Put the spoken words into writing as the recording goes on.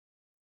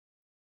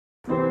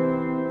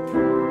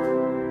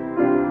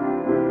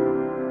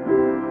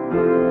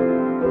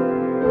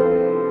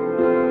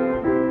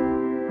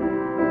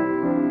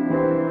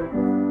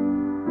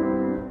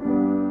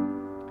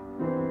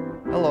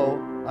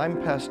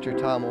I'm Pastor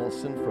Tom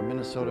Olson from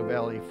Minnesota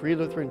Valley Free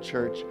Lutheran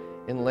Church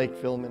in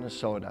Lakeville,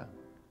 Minnesota.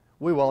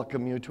 We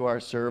welcome you to our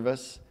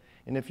service,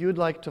 and if you'd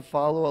like to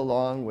follow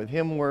along with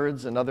hymn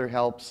words and other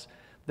helps,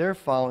 they're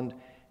found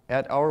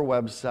at our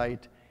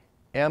website,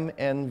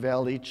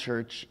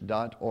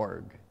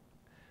 mnvalleychurch.org.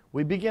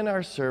 We begin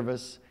our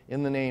service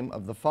in the name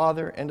of the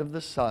Father, and of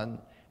the Son,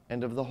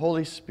 and of the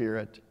Holy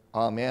Spirit.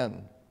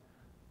 Amen.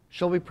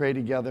 Shall we pray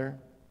together?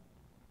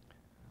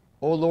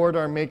 O Lord,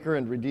 our Maker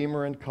and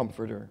Redeemer and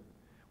Comforter,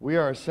 we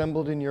are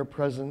assembled in your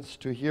presence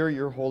to hear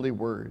your holy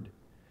word.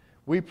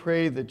 We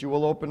pray that you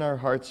will open our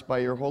hearts by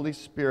your Holy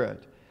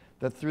Spirit,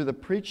 that through the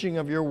preaching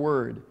of your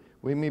word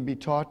we may be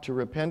taught to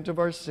repent of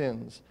our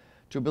sins,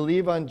 to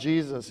believe on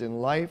Jesus in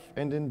life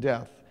and in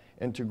death,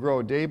 and to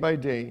grow day by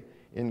day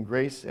in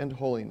grace and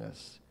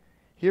holiness.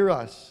 Hear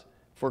us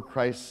for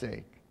Christ's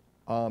sake.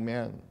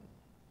 Amen.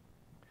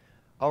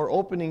 Our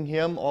opening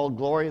hymn, All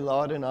Glory,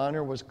 Laud, and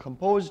Honor, was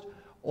composed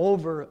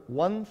over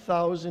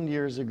 1,000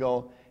 years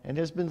ago and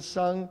has been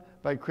sung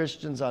by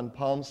Christians on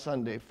Palm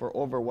Sunday for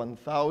over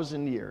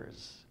 1,000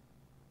 years.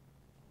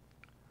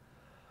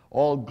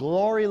 All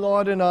glory,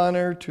 laud, and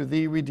honor to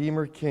thee,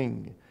 Redeemer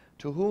King,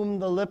 to whom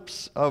the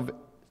lips of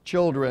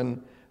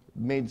children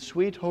made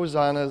sweet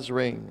hosannas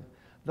ring.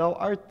 Thou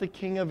art the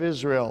King of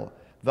Israel,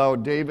 thou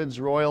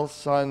David's royal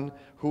son,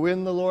 who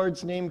in the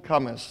Lord's name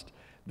comest,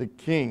 the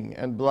King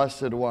and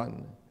Blessed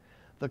One.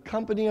 The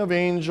company of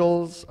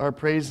angels are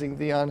praising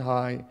thee on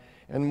high,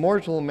 and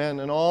mortal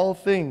men and all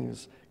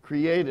things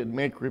created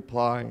make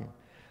reply.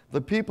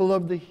 The people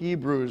of the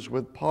Hebrews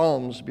with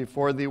palms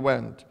before thee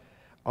went.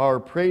 Our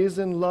praise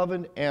and love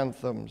and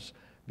anthems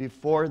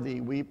before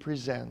thee we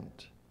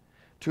present.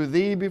 To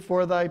thee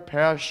before thy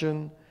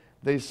passion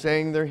they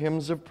sang their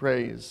hymns of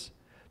praise.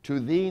 To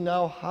thee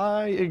now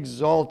high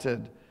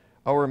exalted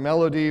our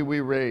melody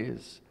we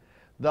raise.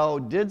 Thou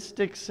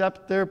didst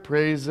accept their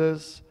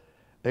praises,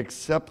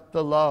 accept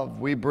the love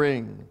we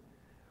bring,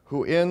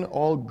 who in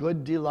all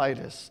good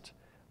delightest,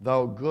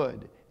 thou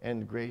good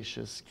and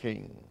gracious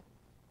King.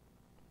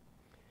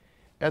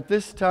 At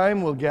this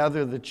time, we'll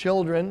gather the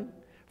children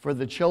for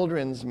the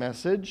children's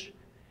message.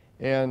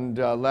 And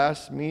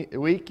last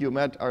week, you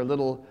met our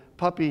little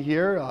puppy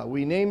here.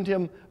 We named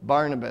him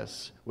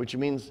Barnabas, which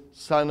means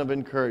son of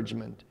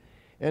encouragement.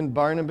 And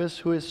Barnabas,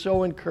 who is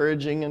so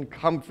encouraging and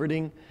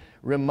comforting,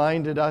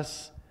 reminded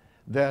us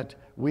that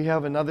we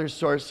have another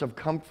source of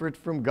comfort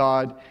from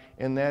God,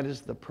 and that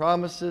is the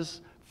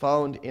promises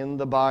found in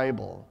the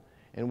Bible.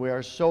 And we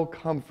are so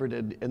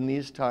comforted in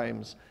these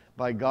times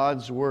by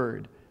God's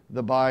Word,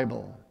 the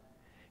Bible.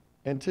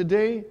 And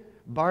today,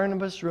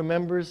 Barnabas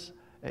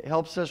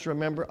helps us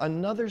remember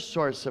another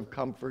source of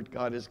comfort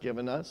God has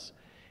given us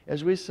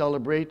as we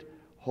celebrate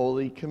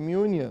Holy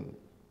Communion.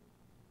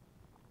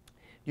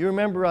 You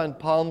remember on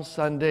Palm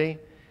Sunday,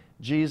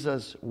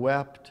 Jesus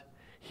wept.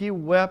 He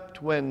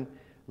wept when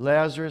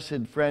Lazarus,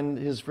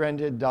 his friend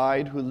had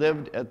died, who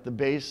lived at the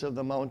base of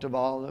the Mount of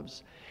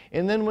Olives.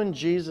 And then when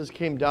Jesus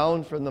came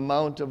down from the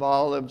Mount of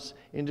Olives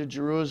into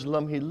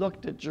Jerusalem, he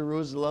looked at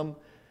Jerusalem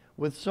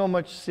with so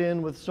much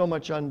sin, with so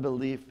much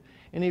unbelief,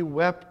 and he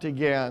wept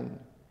again.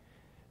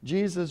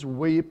 Jesus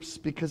weeps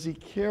because he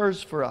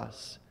cares for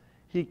us.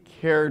 He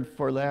cared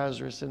for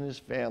Lazarus and his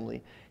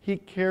family. He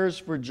cares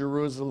for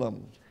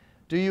Jerusalem.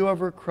 Do you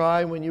ever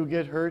cry when you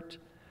get hurt?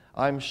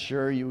 I'm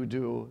sure you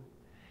do.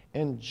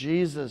 And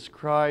Jesus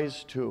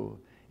cries too.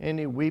 And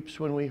he weeps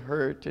when we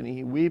hurt, and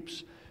he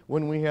weeps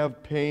when we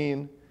have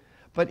pain.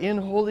 But in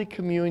Holy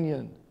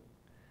Communion,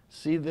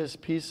 see this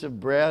piece of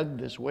bread,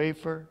 this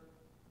wafer?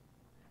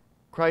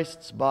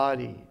 Christ's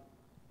body.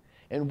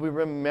 And we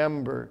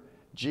remember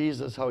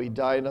Jesus, how he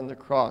died on the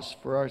cross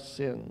for our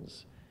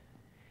sins.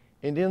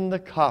 And in the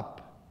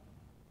cup,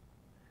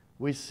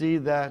 we see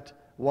that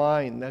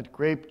wine, that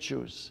grape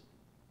juice.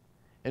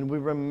 And we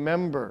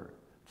remember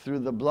through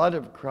the blood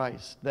of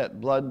Christ, that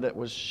blood that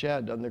was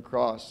shed on the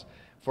cross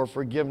for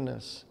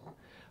forgiveness.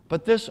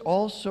 But this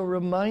also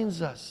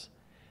reminds us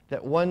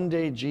that one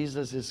day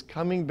Jesus is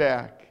coming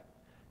back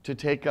to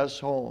take us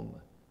home.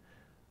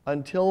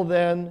 Until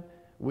then,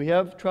 we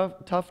have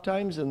tough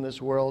times in this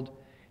world,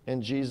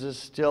 and Jesus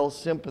still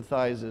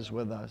sympathizes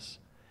with us.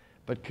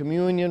 But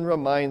communion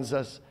reminds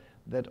us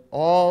that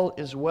all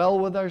is well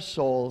with our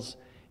souls,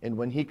 and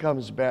when he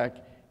comes back,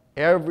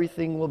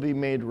 everything will be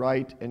made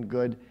right and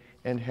good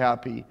and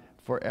happy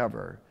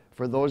forever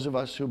for those of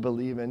us who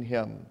believe in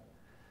him.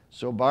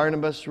 So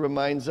Barnabas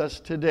reminds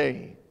us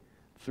today,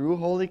 through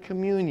Holy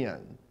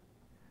Communion,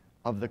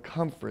 of the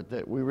comfort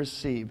that we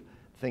receive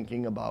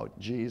thinking about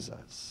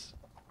Jesus.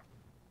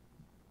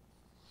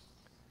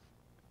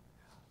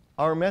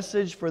 Our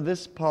message for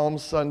this Palm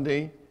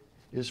Sunday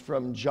is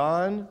from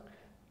John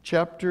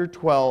chapter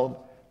 12,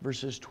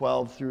 verses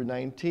 12 through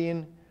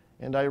 19,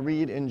 and I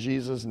read in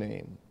Jesus'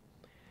 name.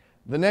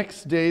 The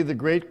next day, the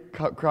great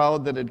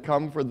crowd that had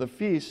come for the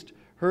feast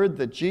heard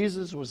that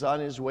Jesus was on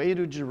his way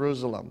to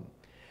Jerusalem.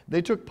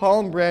 They took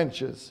palm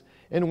branches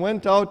and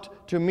went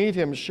out to meet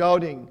him,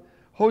 shouting,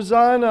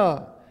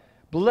 "Hosanna!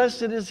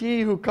 Blessed is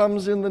he who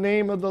comes in the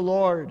name of the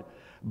Lord.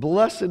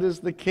 Blessed is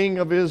the King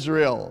of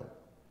Israel.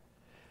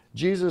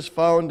 Jesus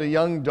found a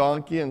young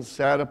donkey and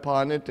sat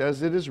upon it,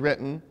 as it is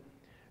written,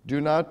 Do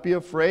not be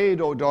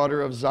afraid, O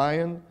daughter of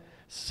Zion.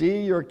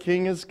 See, your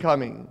king is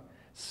coming,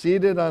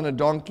 seated on a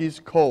donkey's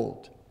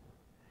colt.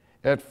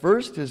 At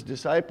first, his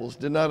disciples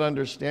did not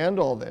understand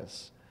all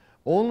this.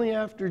 Only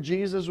after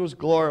Jesus was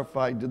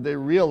glorified did they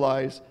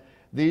realize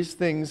these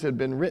things had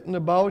been written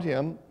about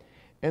him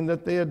and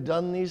that they had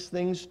done these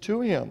things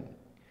to him.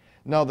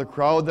 Now the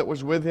crowd that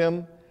was with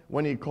him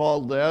when he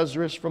called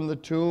Lazarus from the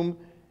tomb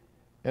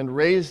and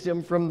raised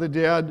him from the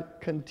dead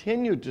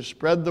continued to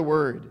spread the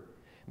word.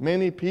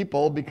 Many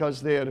people,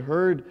 because they had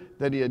heard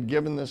that he had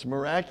given this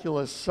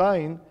miraculous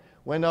sign,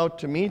 went out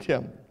to meet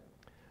him.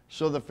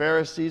 So the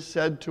Pharisees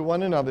said to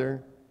one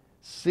another,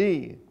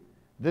 See,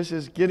 this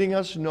is getting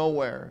us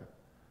nowhere.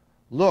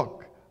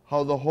 Look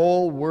how the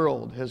whole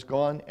world has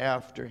gone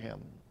after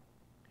him.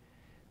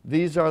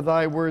 These are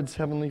thy words,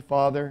 Heavenly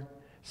Father.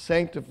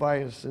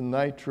 Sanctify us in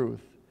thy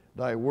truth.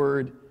 Thy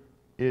word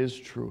is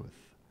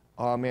truth.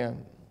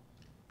 Amen.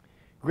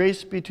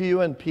 Grace be to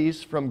you and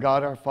peace from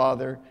God our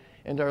Father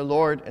and our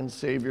Lord and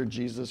Savior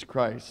Jesus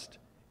Christ.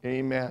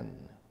 Amen.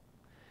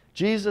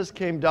 Jesus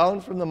came down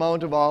from the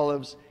Mount of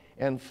Olives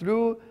and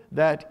through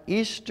that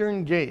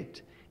eastern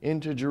gate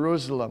into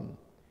Jerusalem.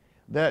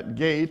 That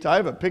gate, I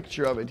have a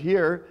picture of it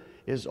here,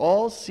 is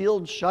all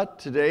sealed shut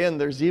today, and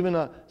there's even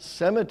a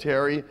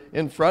cemetery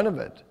in front of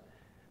it.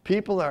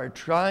 People are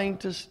trying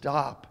to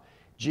stop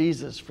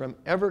Jesus from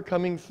ever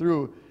coming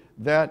through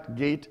that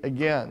gate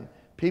again.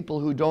 People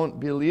who don't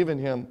believe in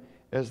him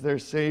as their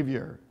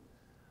Savior.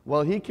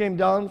 Well, he came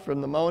down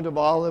from the Mount of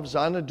Olives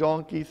on a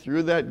donkey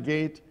through that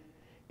gate,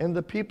 and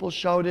the people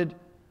shouted,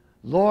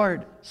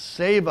 Lord,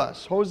 save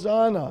us,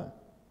 Hosanna.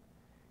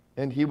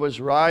 And he was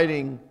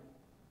riding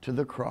to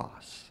the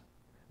cross,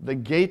 the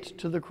gate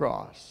to the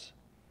cross.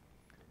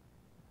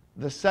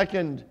 The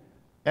second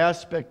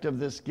aspect of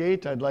this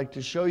gate I'd like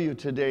to show you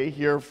today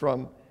here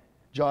from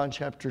John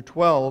chapter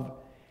 12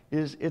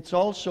 is it's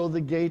also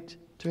the gate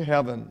to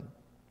heaven.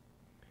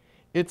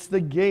 It's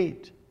the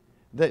gate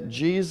that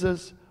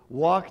Jesus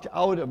walked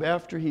out of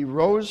after he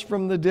rose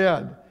from the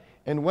dead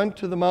and went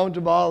to the Mount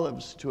of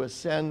Olives to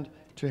ascend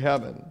to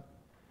heaven.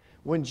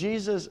 When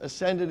Jesus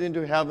ascended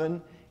into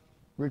heaven,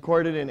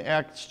 recorded in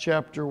Acts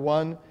chapter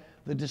 1,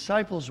 the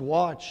disciples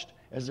watched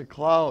as a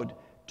cloud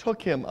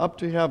took him up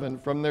to heaven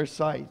from their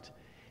sight.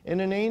 And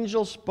an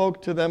angel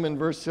spoke to them in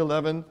verse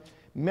 11,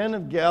 Men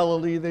of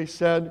Galilee, they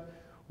said,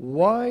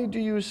 why do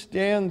you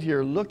stand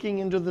here looking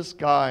into the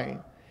sky?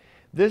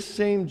 This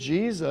same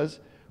Jesus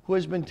who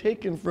has been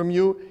taken from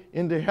you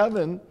into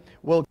heaven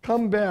will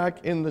come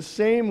back in the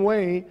same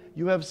way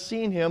you have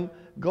seen him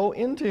go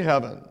into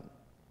heaven.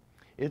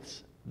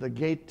 It's the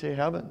gate to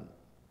heaven.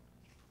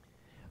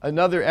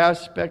 Another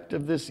aspect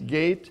of this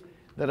gate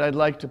that I'd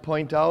like to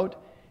point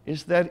out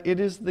is that it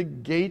is the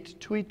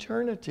gate to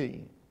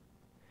eternity.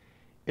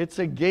 It's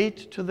a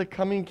gate to the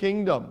coming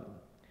kingdom.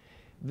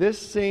 This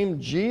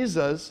same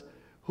Jesus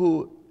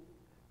who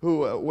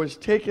was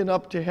taken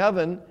up to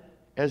heaven,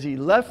 as he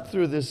left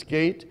through this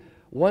gate,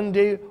 one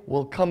day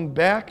will come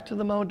back to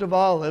the Mount of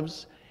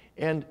Olives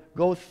and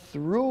go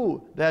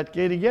through that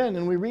gate again.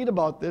 And we read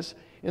about this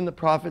in the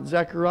prophet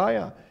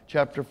Zechariah,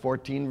 chapter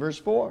 14, verse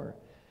 4.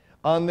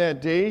 On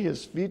that day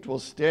his feet will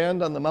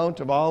stand on the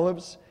Mount of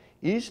Olives,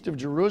 east of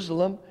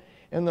Jerusalem,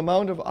 and the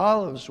Mount of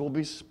Olives will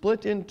be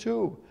split in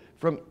two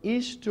from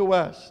east to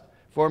west,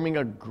 forming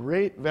a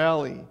great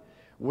valley,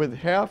 with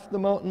half the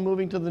mountain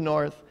moving to the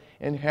north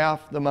and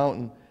half the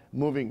mountain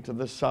moving to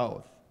the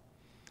south.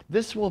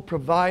 This will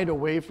provide a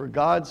way for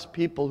God's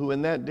people who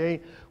in that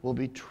day will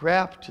be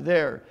trapped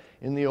there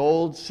in the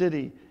old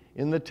city,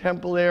 in the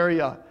temple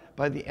area,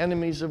 by the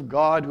enemies of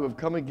God who have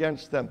come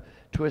against them,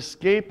 to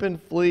escape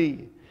and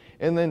flee.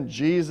 And then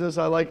Jesus,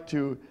 I like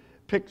to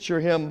picture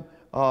him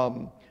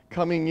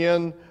coming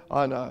in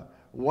on a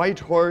white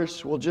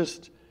horse, will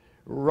just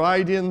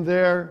ride in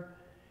there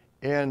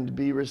and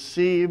be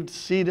received,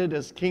 seated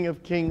as King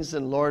of Kings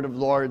and Lord of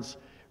Lords,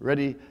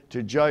 ready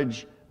to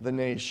judge the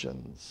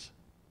nations.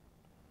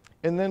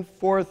 And then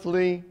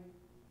fourthly,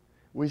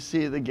 we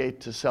see the gate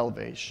to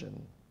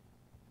salvation.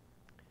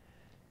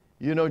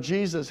 You know,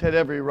 Jesus had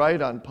every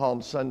right on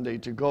Palm Sunday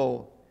to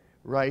go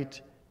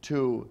right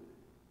to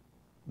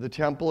the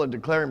temple and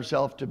declare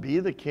himself to be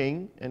the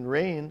king and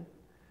reign,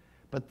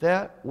 but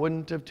that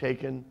wouldn't have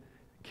taken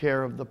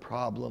care of the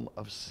problem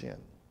of sin.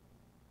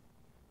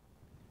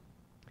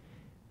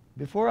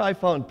 Before I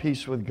found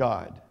peace with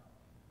God,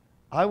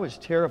 I was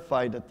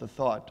terrified at the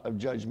thought of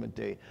Judgment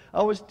Day.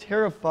 I was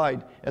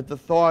terrified at the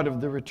thought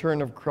of the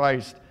return of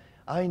Christ.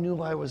 I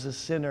knew I was a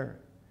sinner,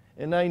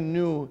 and I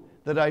knew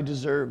that I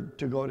deserved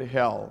to go to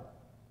hell.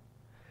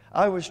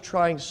 I was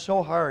trying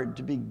so hard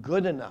to be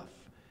good enough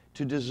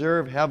to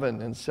deserve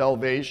heaven and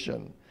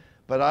salvation,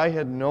 but I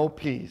had no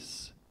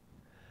peace.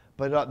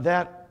 But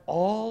that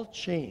all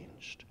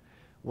changed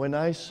when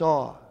I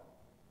saw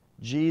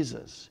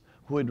Jesus,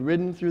 who had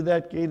ridden through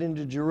that gate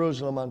into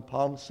Jerusalem on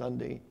Palm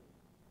Sunday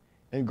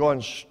and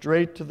gone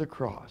straight to the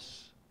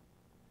cross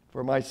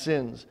for my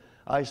sins.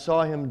 I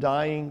saw him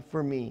dying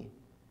for me,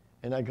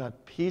 and I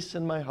got peace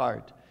in my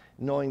heart,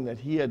 knowing that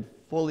he had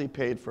fully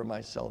paid for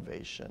my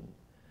salvation.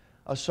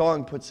 A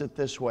song puts it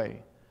this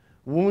way: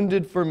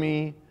 wounded for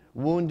me,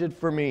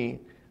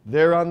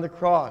 there on the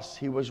cross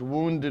he was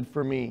wounded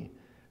for me.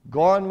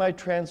 Gone my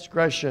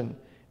transgression,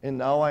 and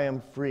now I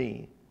am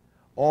free,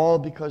 all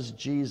because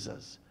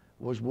Jesus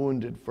was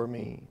wounded for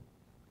me.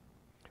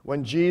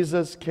 When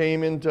Jesus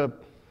came into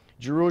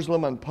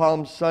Jerusalem on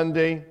Palm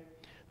Sunday,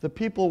 the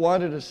people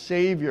wanted a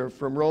Savior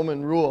from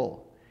Roman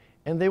rule,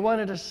 and they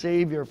wanted a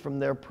Savior from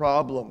their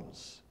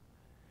problems.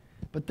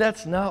 But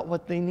that's not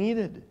what they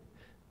needed.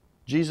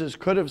 Jesus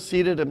could have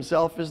seated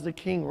himself as the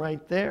king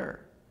right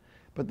there,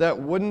 but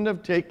that wouldn't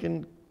have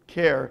taken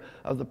care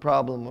of the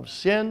problem of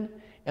sin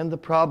and the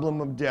problem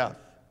of death.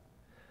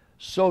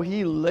 So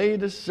he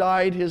laid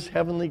aside his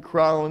heavenly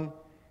crown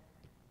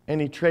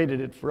and he traded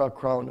it for a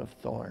crown of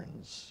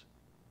thorns.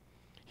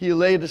 He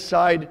laid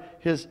aside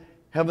his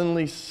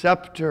heavenly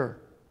scepter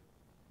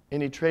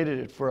and he traded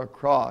it for a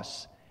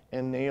cross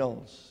and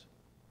nails.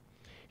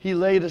 He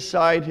laid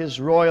aside his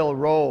royal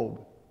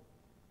robe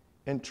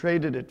and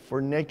traded it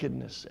for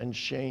nakedness and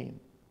shame.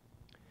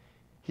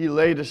 He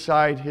laid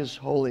aside his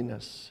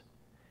holiness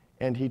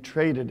and he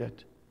traded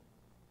it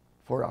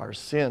for our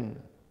sin.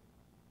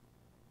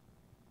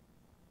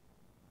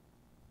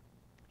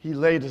 He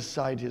laid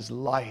aside his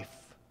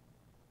life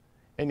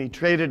and he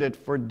traded it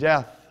for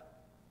death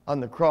on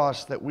the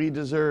cross that we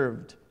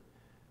deserved.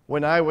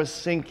 When I was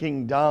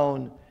sinking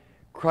down,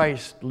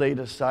 Christ laid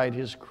aside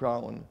his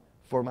crown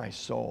for my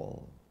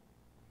soul.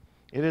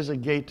 It is a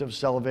gate of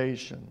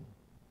salvation.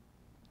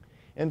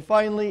 And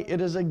finally,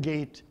 it is a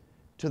gate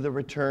to the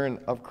return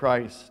of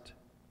Christ.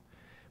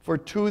 For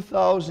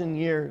 2,000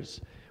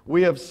 years,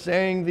 we have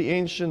sang the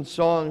ancient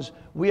songs.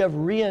 We have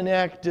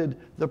reenacted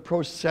the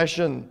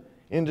procession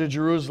into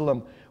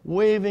Jerusalem,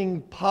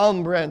 waving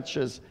palm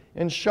branches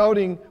and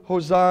shouting,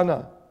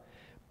 Hosanna.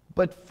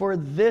 But for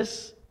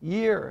this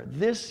year,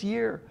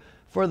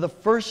 for the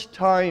first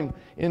time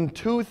in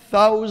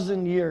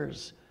 2,000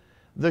 years,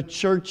 the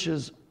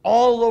churches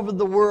all over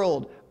the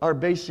world are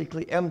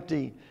basically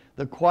empty.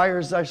 The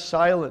choirs are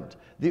silent.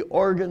 The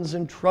organs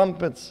and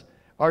trumpets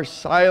are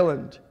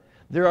silent.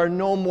 There are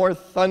no more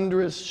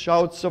thunderous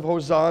shouts of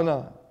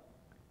Hosanna.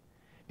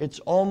 It's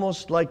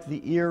almost like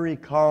the eerie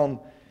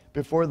calm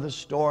before the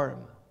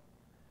storm.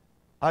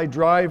 I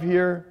drive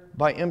here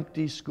by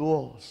empty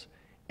schools,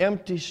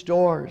 empty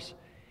stores,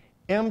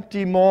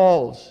 empty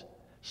malls,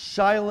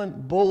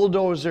 silent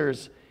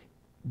bulldozers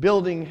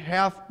building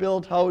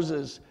half-built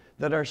houses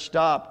that are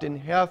stopped in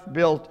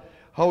half-built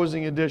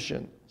housing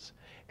additions.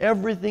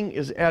 Everything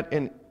is at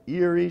an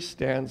eerie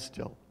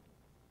standstill.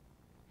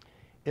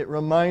 It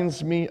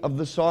reminds me of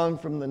the song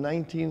from the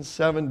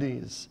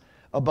 1970s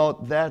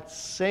about that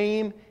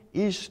same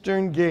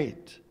Eastern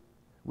Gate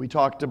we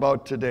talked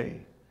about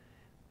today.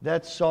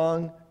 That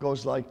song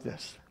goes like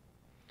this.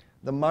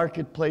 The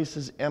marketplace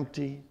is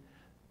empty.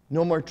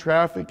 No more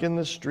traffic in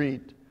the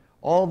street.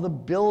 All the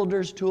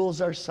builder's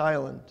tools are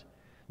silent.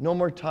 No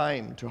more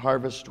time to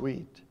harvest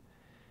wheat.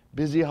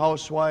 Busy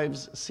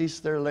housewives cease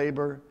their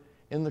labor.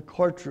 In the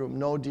courtroom,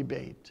 no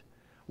debate.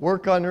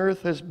 Work on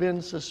earth has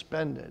been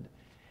suspended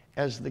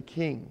as the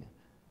King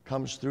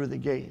comes through the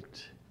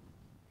gate.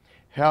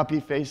 Happy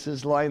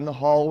faces line the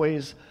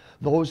hallways,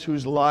 those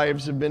whose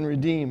lives have been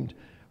redeemed.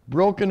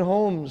 Broken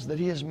homes that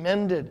he has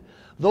mended,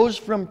 those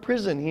from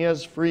prison he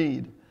has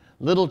freed.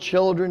 Little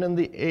children and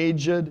the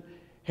aged,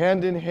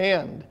 hand in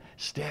hand,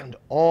 stand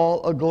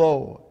all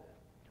aglow,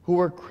 who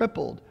were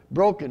crippled,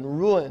 broken,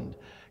 ruined,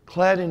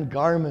 clad in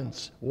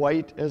garments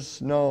white as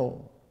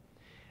snow.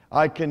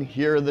 I can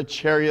hear the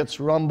chariots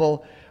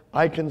rumble.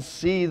 I can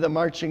see the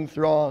marching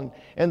throng,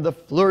 and the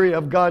flurry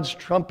of God's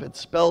trumpet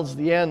spells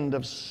the end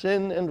of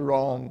sin and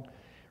wrong.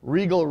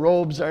 Regal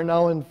robes are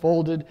now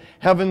enfolded,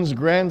 heaven's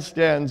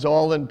grandstands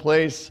all in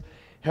place.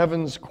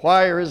 Heaven's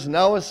choir is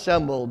now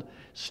assembled,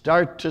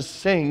 start to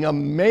sing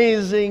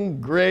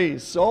Amazing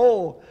Grace.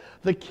 Oh,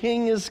 the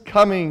King is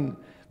coming,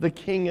 the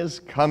King is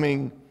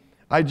coming.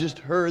 I just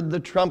heard the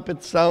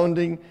trumpet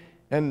sounding,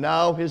 and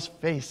now his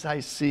face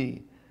I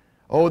see.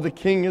 Oh, the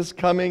King is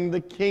coming,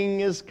 the King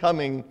is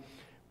coming.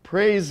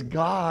 Praise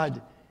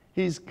God,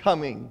 he's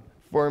coming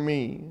for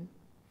me.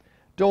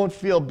 Don't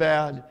feel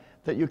bad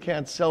that you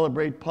can't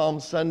celebrate Palm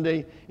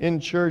Sunday in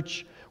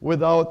church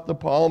without the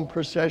Palm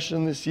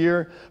procession this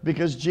year,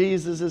 because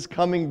Jesus is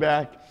coming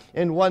back.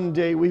 And one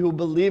day we who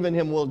believe in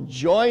him will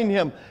join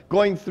him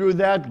going through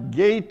that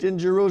gate in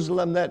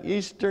Jerusalem, that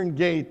eastern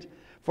gate,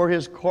 for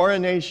his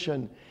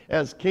coronation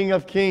as King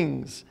of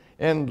Kings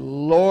and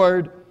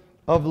Lord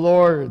of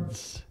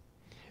Lords.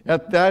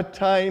 At that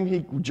time,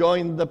 he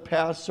joined the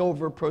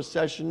Passover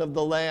procession of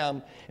the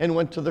Lamb and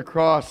went to the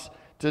cross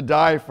to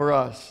die for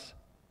us.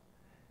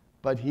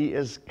 But he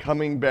is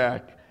coming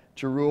back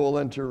to rule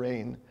and to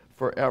reign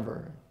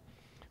forever.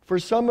 For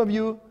some of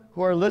you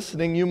who are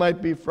listening, you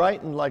might be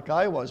frightened like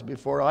I was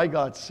before I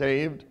got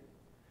saved.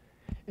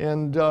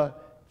 And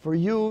for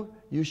you,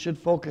 you should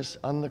focus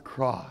on the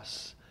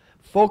cross.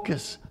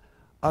 Focus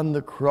on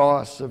the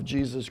cross of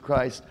Jesus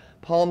Christ.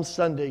 Palm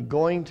Sunday,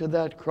 going to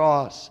that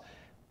cross,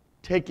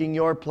 taking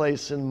your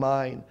place and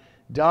mine,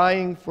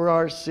 dying for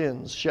our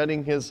sins,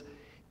 shedding his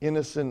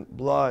innocent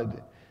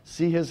blood.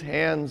 See his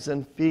hands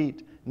and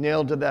feet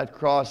nailed to that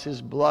cross,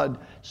 his blood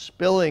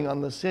spilling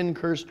on the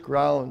sin-cursed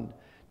ground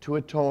to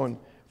atone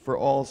for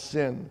all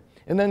sin.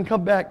 And then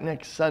come back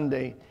next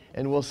Sunday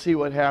and we'll see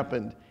what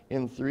happened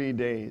in 3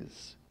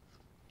 days.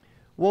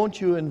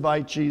 Won't you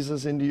invite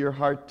Jesus into your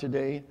heart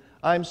today?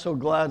 I'm so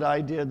glad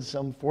I did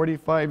some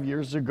 45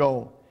 years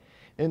ago.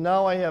 And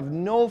now I have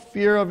no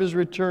fear of his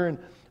return.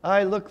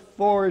 I look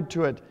forward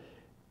to it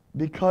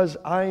because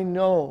I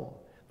know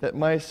that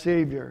my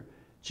Savior,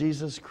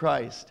 Jesus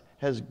Christ,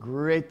 has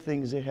great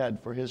things ahead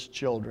for his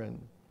children.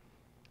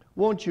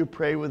 Won't you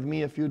pray with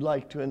me if you'd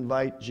like to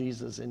invite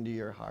Jesus into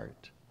your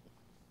heart?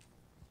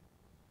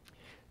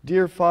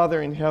 Dear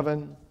Father in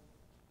heaven,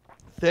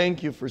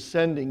 thank you for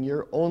sending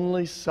your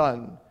only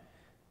Son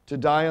to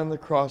die on the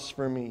cross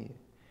for me.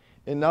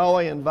 And now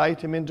I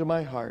invite him into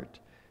my heart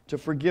to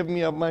forgive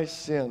me of my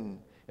sin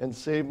and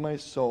save my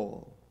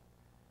soul.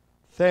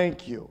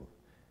 Thank you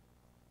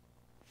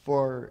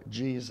for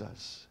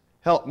Jesus.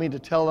 Help me to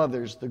tell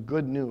others the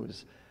good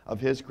news of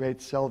his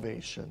great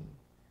salvation.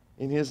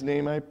 In his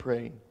name I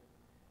pray.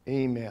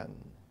 Amen.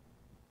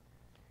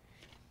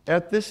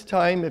 At this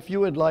time, if you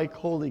would like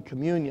Holy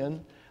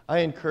Communion, I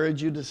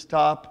encourage you to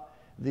stop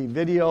the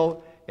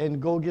video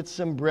and go get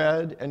some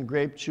bread and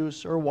grape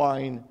juice or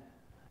wine,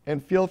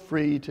 and feel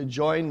free to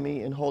join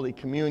me in Holy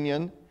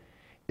Communion.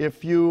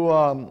 If you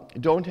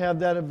don't have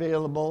that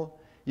available,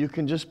 you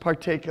can just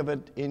partake of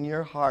it in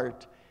your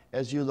heart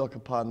as you look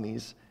upon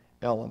these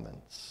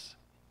elements.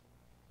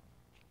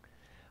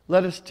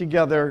 Let us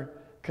together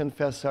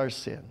confess our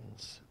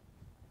sins.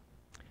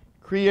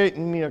 Create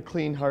in me a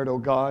clean heart, O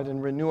God,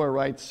 and renew a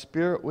right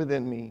spirit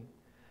within me.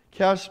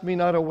 Cast me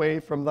not away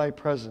from thy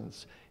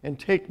presence, and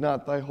take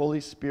not thy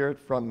Holy Spirit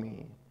from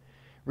me.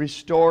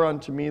 Restore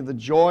unto me the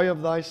joy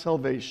of thy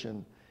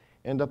salvation,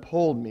 and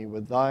uphold me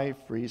with thy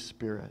free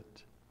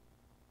spirit.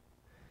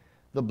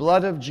 The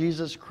blood of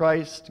Jesus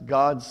Christ,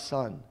 God's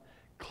Son,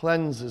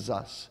 cleanses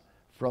us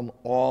from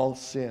all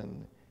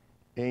sin.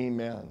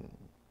 Amen.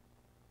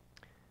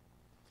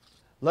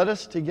 Let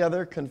us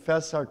together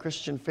confess our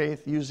Christian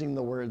faith using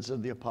the words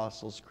of the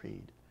Apostles'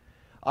 Creed.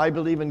 I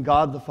believe in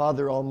God the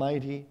Father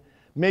Almighty,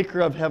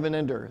 maker of heaven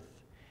and earth,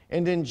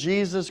 and in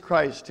Jesus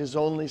Christ, his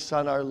only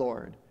Son, our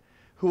Lord,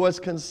 who was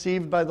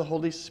conceived by the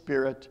Holy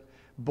Spirit,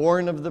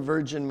 born of the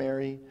Virgin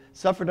Mary,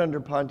 suffered under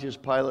Pontius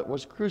Pilate,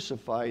 was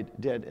crucified,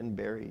 dead, and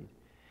buried.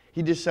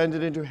 He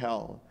descended into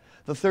hell.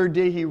 The third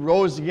day he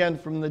rose again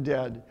from the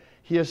dead.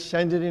 He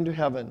ascended into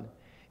heaven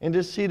and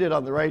is seated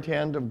on the right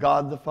hand of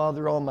God the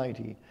Father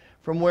Almighty,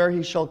 from where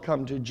he shall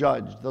come to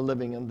judge the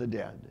living and the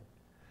dead.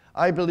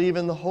 I believe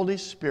in the Holy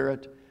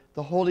Spirit,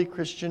 the holy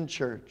Christian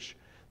church,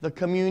 the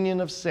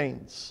communion of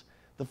saints,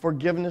 the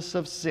forgiveness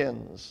of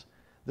sins,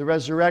 the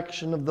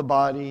resurrection of the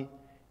body,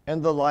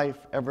 and the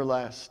life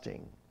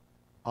everlasting.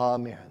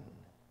 Amen.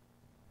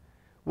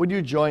 Would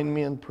you join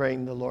me in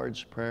praying the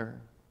Lord's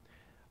Prayer?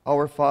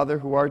 Our Father,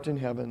 who art in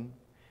heaven,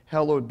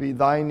 hallowed be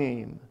thy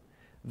name.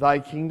 Thy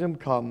kingdom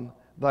come,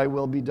 thy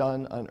will be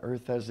done on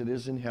earth as it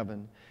is in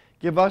heaven.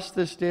 Give us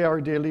this day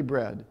our daily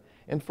bread,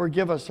 and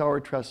forgive us our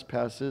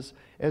trespasses,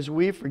 as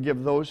we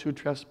forgive those who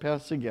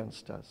trespass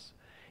against us.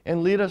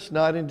 And lead us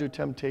not into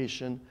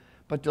temptation,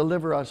 but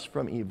deliver us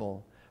from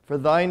evil. For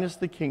thine is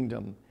the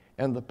kingdom,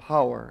 and the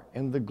power,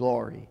 and the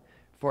glory,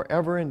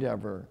 forever and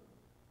ever.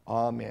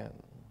 Amen.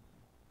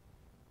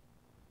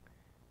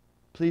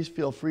 Please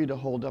feel free to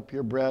hold up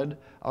your bread.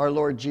 Our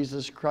Lord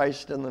Jesus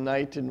Christ, on the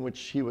night in which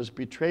he was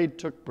betrayed,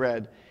 took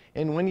bread,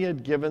 and when he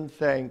had given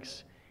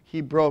thanks,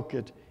 he broke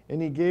it,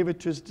 and he gave it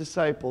to his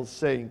disciples,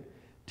 saying,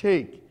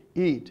 Take,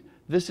 eat,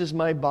 this is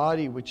my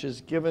body which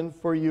is given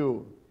for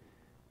you.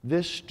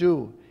 This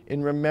do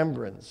in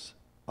remembrance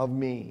of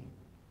me.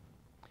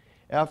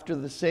 After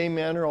the same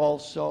manner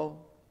also,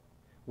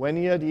 when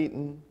he had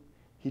eaten,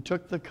 he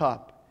took the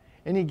cup,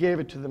 and he gave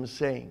it to them,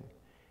 saying,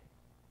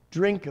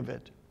 Drink of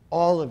it,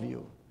 all of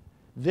you.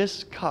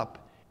 This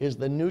cup is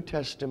the New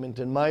Testament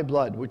in my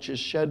blood, which is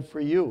shed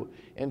for you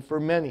and for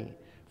many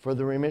for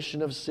the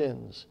remission of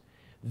sins.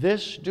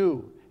 This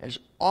do as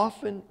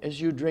often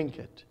as you drink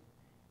it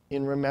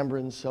in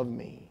remembrance of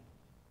me.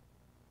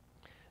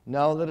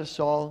 Now let us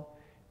all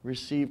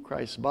receive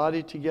Christ's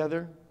body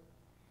together,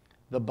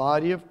 the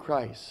body of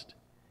Christ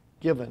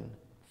given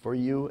for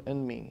you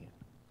and me.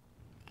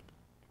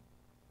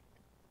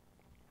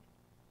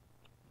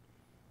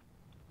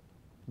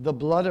 The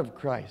blood of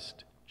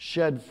Christ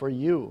shed for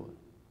you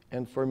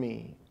and for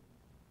me.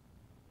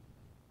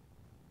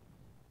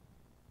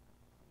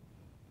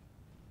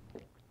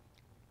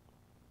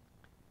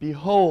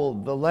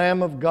 Behold, the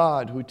Lamb of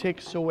God who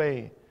takes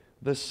away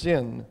the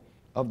sin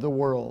of the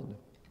world.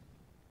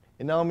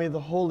 And now may the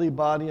holy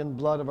body and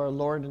blood of our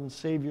Lord and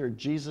Savior,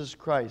 Jesus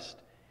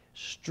Christ,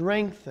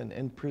 strengthen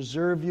and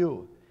preserve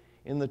you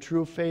in the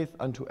true faith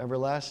unto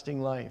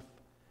everlasting life.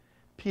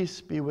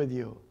 Peace be with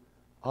you.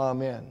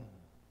 Amen.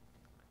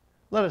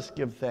 Let us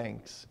give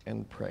thanks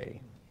and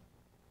pray.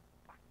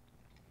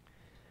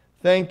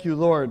 Thank you,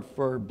 Lord,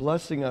 for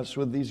blessing us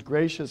with these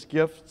gracious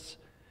gifts.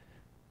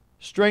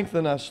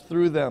 Strengthen us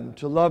through them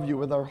to love you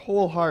with our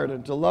whole heart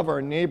and to love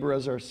our neighbor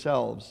as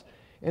ourselves,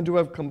 and to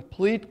have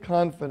complete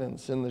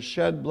confidence in the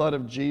shed blood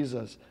of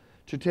Jesus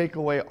to take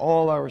away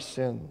all our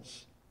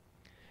sins.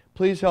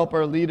 Please help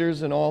our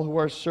leaders and all who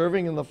are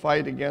serving in the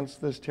fight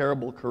against this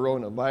terrible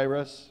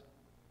coronavirus.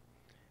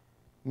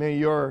 May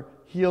your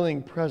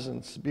healing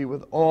presence be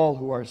with all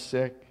who are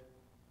sick.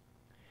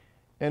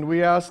 And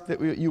we ask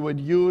that you would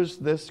use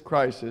this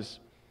crisis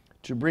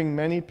to bring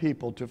many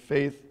people to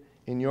faith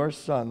in your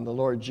Son, the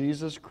Lord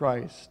Jesus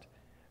Christ.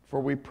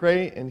 For we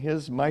pray in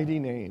his mighty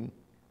name.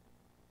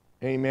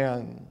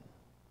 Amen.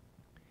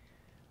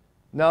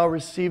 Now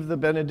receive the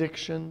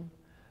benediction.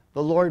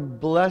 The Lord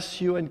bless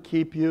you and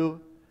keep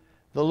you.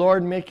 The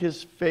Lord make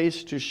his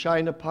face to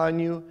shine upon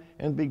you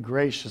and be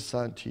gracious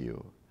unto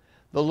you.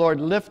 The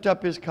Lord lift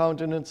up his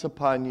countenance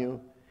upon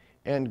you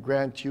and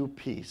grant you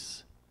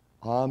peace.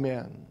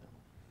 Amen.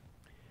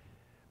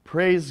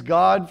 Praise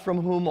God,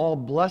 from whom all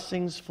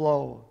blessings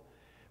flow.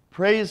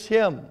 Praise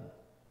him,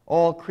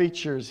 all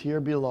creatures here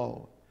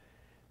below.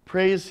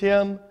 Praise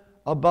him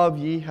above,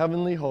 ye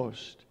heavenly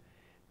host.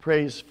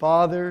 Praise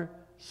Father,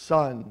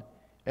 Son,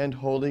 and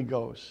Holy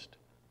Ghost.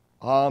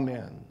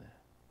 Amen.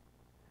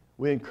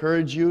 We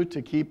encourage you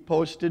to keep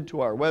posted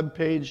to our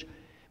webpage,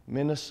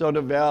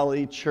 Minnesota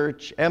Valley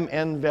Church,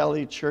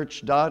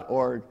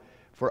 mnvalleychurch.org,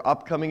 for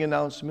upcoming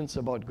announcements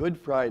about Good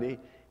Friday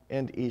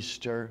and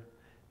Easter.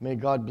 May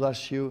God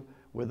bless you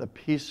with a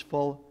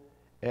peaceful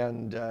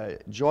and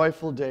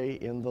joyful day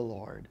in the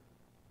Lord.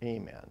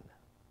 Amen.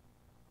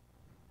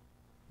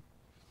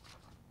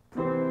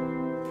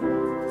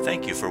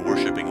 Thank you for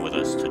worshiping with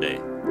us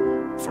today.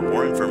 For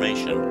more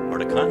information or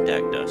to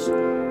contact us,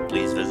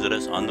 please visit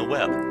us on the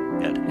web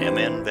at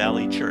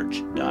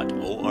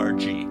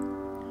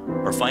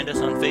mnvalleychurch.org or find us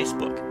on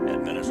Facebook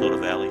at Minnesota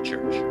Valley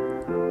Church.